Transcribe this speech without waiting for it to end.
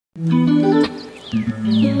Hey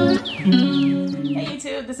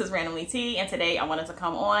YouTube, this is Randomly T, and today I wanted to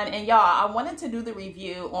come on and y'all, I wanted to do the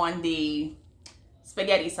review on the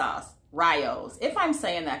spaghetti sauce, Raos. If I'm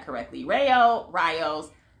saying that correctly, Raos.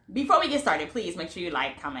 Before we get started, please make sure you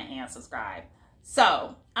like, comment, and subscribe.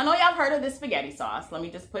 So, I know y'all have heard of this spaghetti sauce. Let me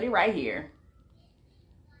just put it right here.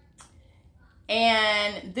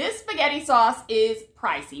 And this spaghetti sauce is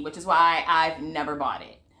pricey, which is why I've never bought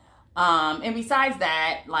it. And besides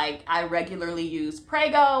that, like, I regularly use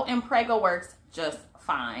Prego, and Prego works just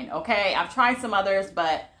fine, okay? I've tried some others,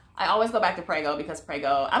 but I always go back to Prego because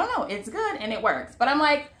Prego, I don't know, it's good and it works. But I'm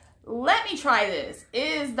like, let me try this.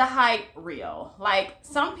 Is the hype real? Like,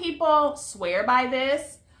 some people swear by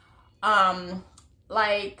this.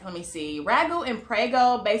 Like, let me see. Ragu and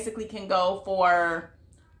Prego basically can go for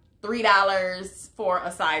 $3 for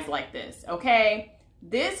a size like this, okay?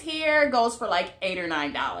 This here goes for like $8 or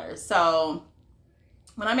 $9. So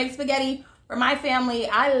when I make spaghetti for my family,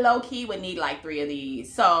 I low-key would need like 3 of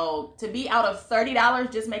these. So to be out of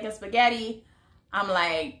 $30 just making spaghetti, I'm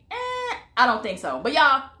like, I don't think so. But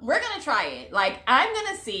y'all, we're gonna try it. Like, I'm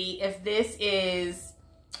gonna see if this is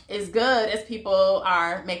as good as people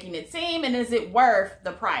are making it seem, and is it worth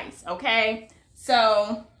the price, okay?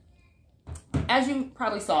 So as you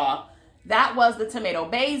probably saw, that was the tomato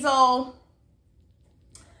basil.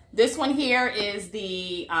 This one here is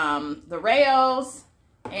the Raos,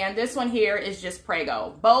 and this one here is just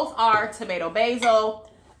Prego. Both are tomato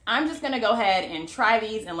basil. I'm just gonna go ahead and try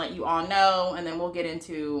these and let you all know, and then we'll get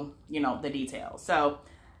into, you know, the details. So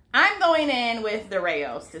I'm going in with the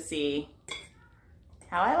Raos to see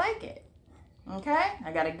how I like it. Okay,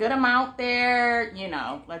 I got a good amount there, you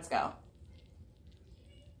know, let's go.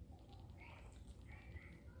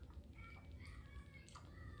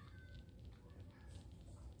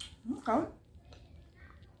 Okay.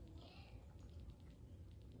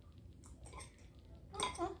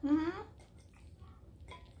 I'm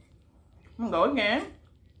gonna go again.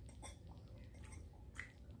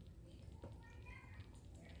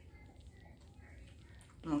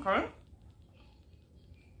 Okay.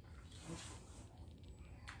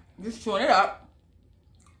 Just chewing it up.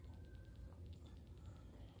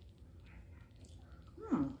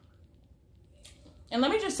 And let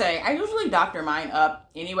me just say, I usually doctor mine up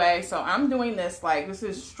anyway, so I'm doing this like, this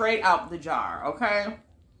is straight out the jar, okay?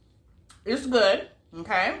 It's good,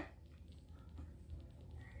 okay?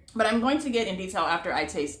 But I'm going to get in detail after I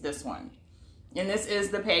taste this one. And this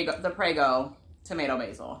is the Prego tomato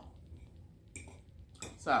basil.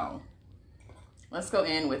 So, let's go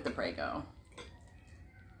in with the Prego.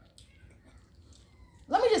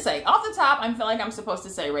 Let me just say, off the top, I feel like I'm supposed to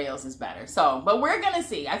say Raos is better. So, but we're going to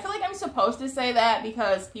see. I feel like I'm supposed to say that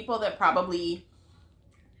because people that probably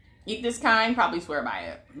eat this kind probably swear by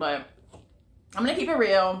it. But I'm going to keep it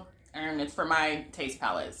real, and it's for my taste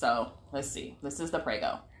palette. So, let's see. This is the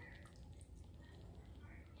Prego.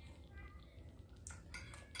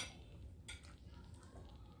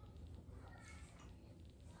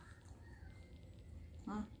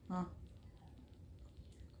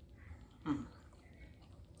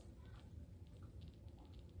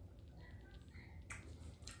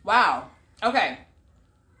 Wow. Okay.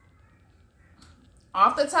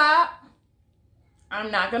 Off the top, I'm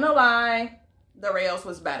not gonna lie, the Raos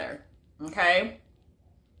was better. Okay.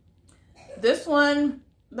 This one,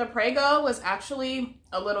 the Prego, was actually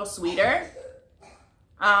a little sweeter.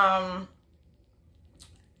 Yeah,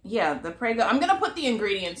 the Prego. I'm gonna put the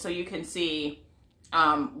ingredients so you can see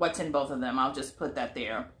what's in both of them. I'll just put that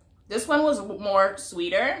there. This one was more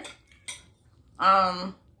sweeter.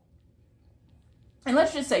 And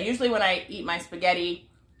let's just say, usually when I eat my spaghetti,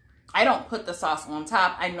 I don't put the sauce on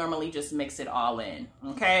top. I normally just mix it all in,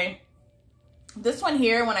 okay? This one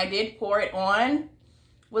here, when I did pour it on,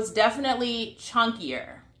 was definitely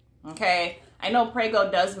chunkier, okay? I know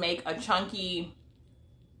Prego does make a chunky,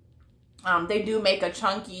 they do make a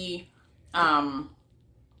chunky,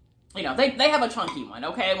 you know, they have a chunky one,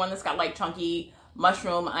 okay? One that's got like chunky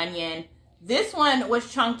mushroom, onion. This one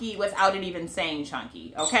was chunky without it even saying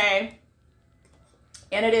chunky, okay?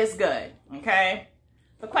 And it is good, okay?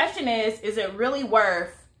 The question is it really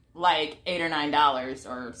worth like $8 or $9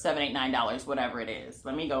 or $7, $8, $9, whatever it is?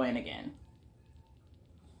 Let me go in again.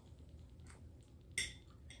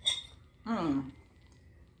 I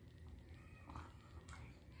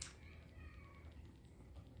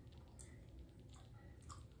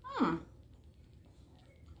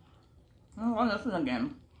want this one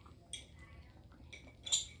again.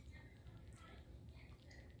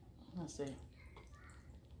 Let's see.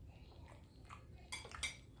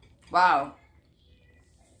 Wow.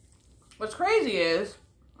 What's crazy is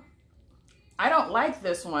I don't like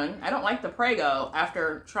this one. I don't like the Prego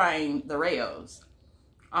after trying the Raos.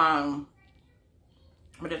 But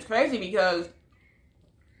it's crazy because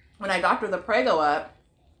when I doctor the Prego up,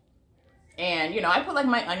 and, you know, I put, like,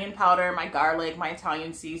 my onion powder, my garlic, my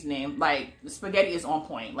Italian seasoning. Like, the spaghetti is on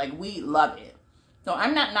point. Like, we love it. So,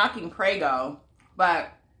 I'm not knocking Prego.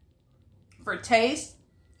 But for taste,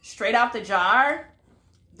 straight out the jar,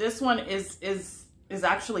 this one is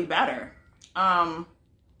actually better.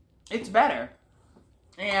 It's better.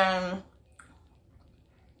 And,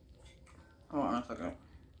 hold on a second.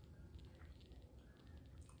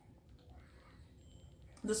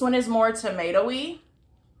 This one is more tomato-y.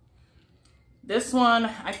 This one,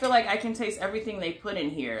 I feel like I can taste everything they put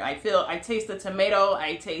in here. I taste the tomato,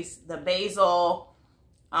 I taste the basil.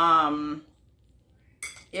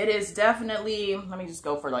 It is definitely, let me just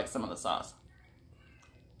go for like some of the sauce.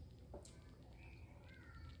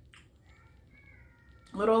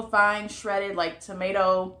 Little fine shredded like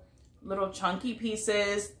tomato, little chunky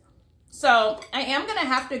pieces. So I am gonna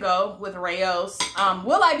have to go with Raos.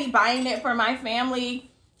 Will I be buying it for my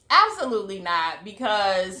family? Absolutely not,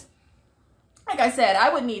 because like I said,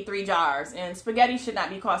 I would need 3 jars, and spaghetti should not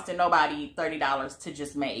be costing nobody $30 to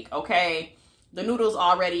just make, okay? The noodles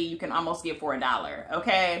already you can almost get for $1,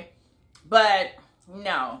 okay? But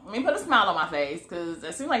no, let me put a smile on my face, because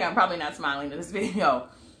it seems like I'm probably not smiling in this video.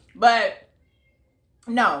 But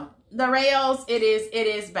no, the Raos, it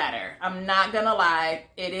is better. I'm not gonna lie,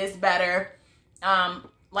 it is better.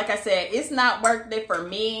 Like I said, it's not worth it for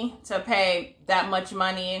me to pay that much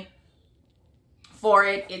money for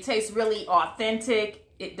it. It tastes really authentic.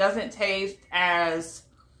 It doesn't taste as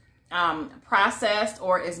processed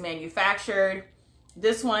or as manufactured.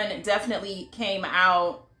 This one definitely came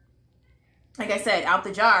out, like I said, out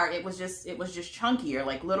the jar. It was just chunkier,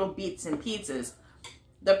 like little bits and pieces.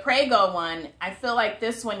 The Prego one, I feel like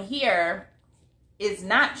this one here is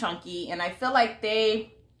not chunky, and I feel like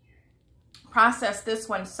they processed this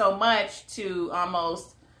one so much to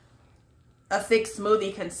almost a thick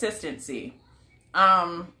smoothie consistency.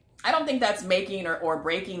 I don't think that's making or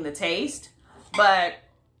breaking the taste, but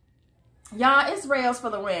y'all, it's Raos for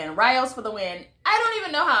the win. Raos for the win. I don't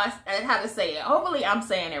even know how to say it. Hopefully I'm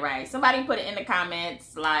saying it right. Somebody put it in the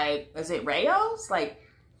comments, like, is it Raos? Like,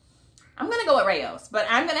 I'm gonna go with Raos, but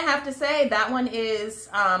I'm gonna have to say that one is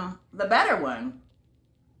the better one.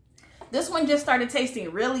 This one just started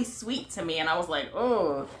tasting really sweet to me, and I was like,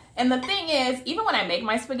 oh. And the thing is, even when I make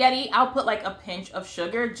my spaghetti, I'll put like a pinch of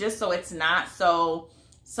sugar just so it's not so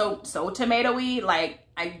tomato-y. Like,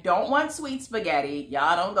 I don't want sweet spaghetti.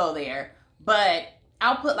 Y'all don't go there. But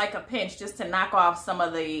I'll put like a pinch just to knock off some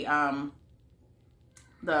of the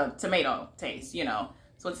tomato taste, you know,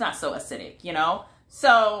 so it's not so acidic, you know.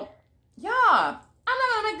 So, yeah, I'm not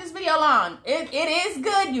gonna make this video long. It is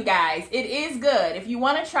good, you guys. It is good. If you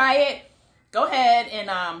want to try it, go ahead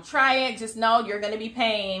and try it. Just know you're gonna be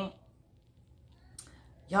paying,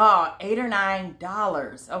 y'all, $8 or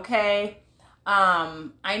 $9, okay?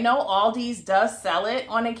 I know Aldi's does sell it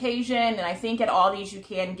on occasion, and I think at Aldi's you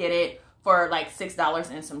can get it for like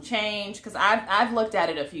 $6 and some change, because I've looked at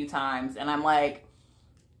it a few times, and I'm like,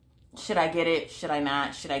 should I get it? Should I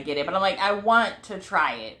not? Should I get it? But I'm like, I want to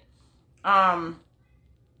try it.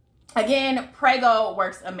 Again, Prego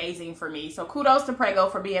works amazing for me. So kudos to Prego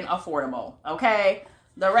for being affordable, okay?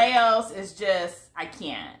 The Raos is just, I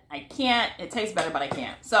can't. It tastes better, but I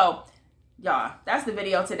can't. So, y'all, that's the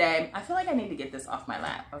video today. I feel like I need to get this off my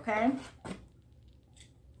lap, okay?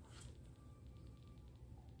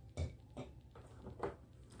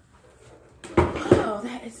 Oh,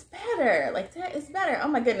 that is better. Like, that is better. Oh,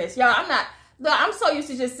 my goodness. Y'all, I'm so used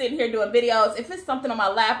to just sitting here doing videos. If it's something on my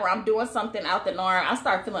lap or I'm doing something out the norm, I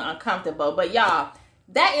start feeling uncomfortable. But y'all,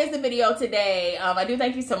 that is the video today. I do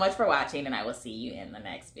thank you so much for watching, and I will see you in the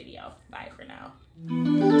next video. Bye for now.